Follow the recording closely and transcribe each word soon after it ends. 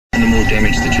and the more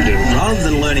damage that you do. Rather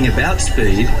than learning about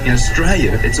speed, in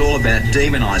Australia, it's all about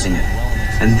demonising it.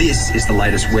 And this is the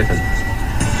latest weapon.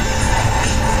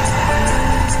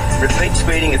 Repeat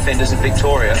speeding offenders in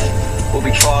Victoria will be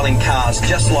trialling cars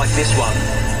just like this one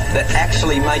that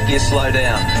actually make you slow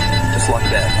down, just like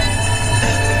that.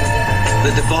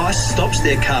 The device stops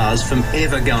their cars from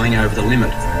ever going over the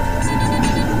limit.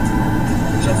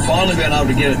 So I've finally been able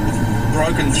to get it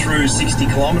broken through 60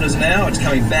 kilometres an hour. It's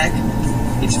coming back.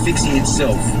 It's fixing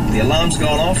itself. The alarm's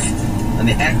gone off and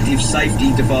the active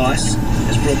safety device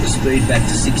has brought the speed back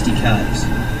to 60 k's.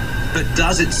 But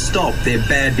does it stop their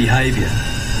bad behaviour?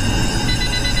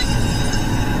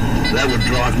 That would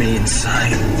drive me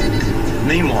insane.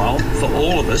 Meanwhile, for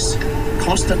all of us,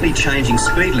 constantly changing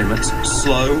speed limits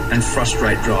slow and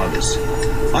frustrate drivers.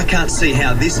 I can't see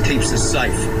how this keeps us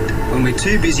safe when we're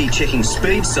too busy checking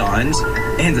speed signs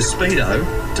and the speedo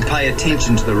to pay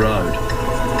attention to the road.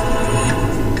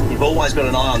 You've always got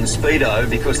an eye on the speedo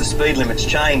because the speed limits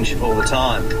change all the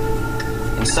time.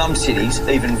 In some cities,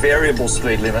 even variable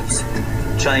speed limits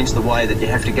change the way that you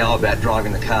have to go about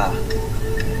driving the car.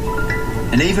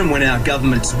 And even when our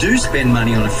governments do spend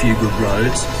money on a few good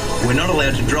roads, we're not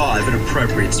allowed to drive at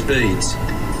appropriate speeds.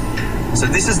 So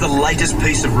this is the latest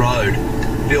piece of road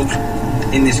built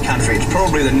in this country. It's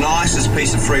probably the nicest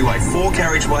piece of freeway. 4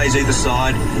 carriageways either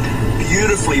side,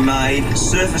 beautifully made,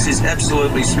 surface is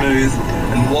absolutely smooth,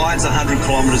 and wide's 100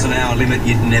 kilometres an hour limit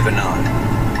you'd never know.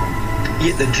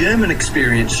 Yet the German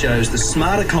experience shows the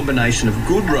smarter combination of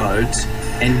good roads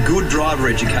and good driver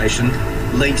education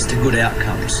leads to good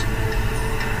outcomes.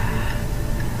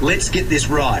 Let's get this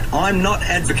right. I'm not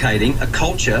advocating a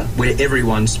culture where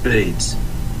everyone speeds.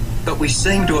 But we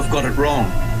seem to have got it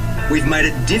wrong. We've made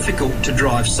it difficult to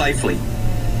drive safely.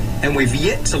 And we've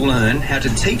yet to learn how to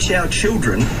teach our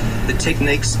children the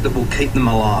techniques that will keep them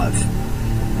alive.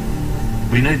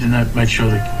 We need to make sure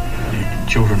that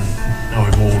children know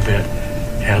more about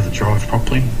how to drive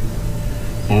properly,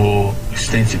 more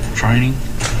extensive training.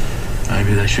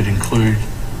 Maybe they should include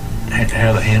how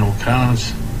to handle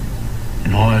cars in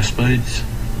higher speeds.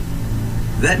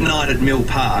 That night at Mill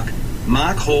Park,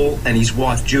 Mark Hall and his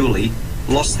wife Julie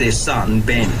lost their son,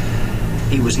 Ben.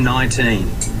 He was 19.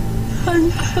 I'm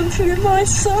for my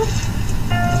son.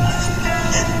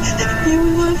 He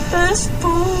was my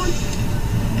firstborn.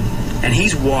 And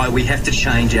here's why we have to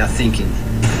change our thinking.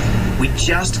 We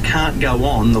just can't go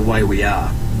on the way we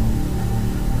are.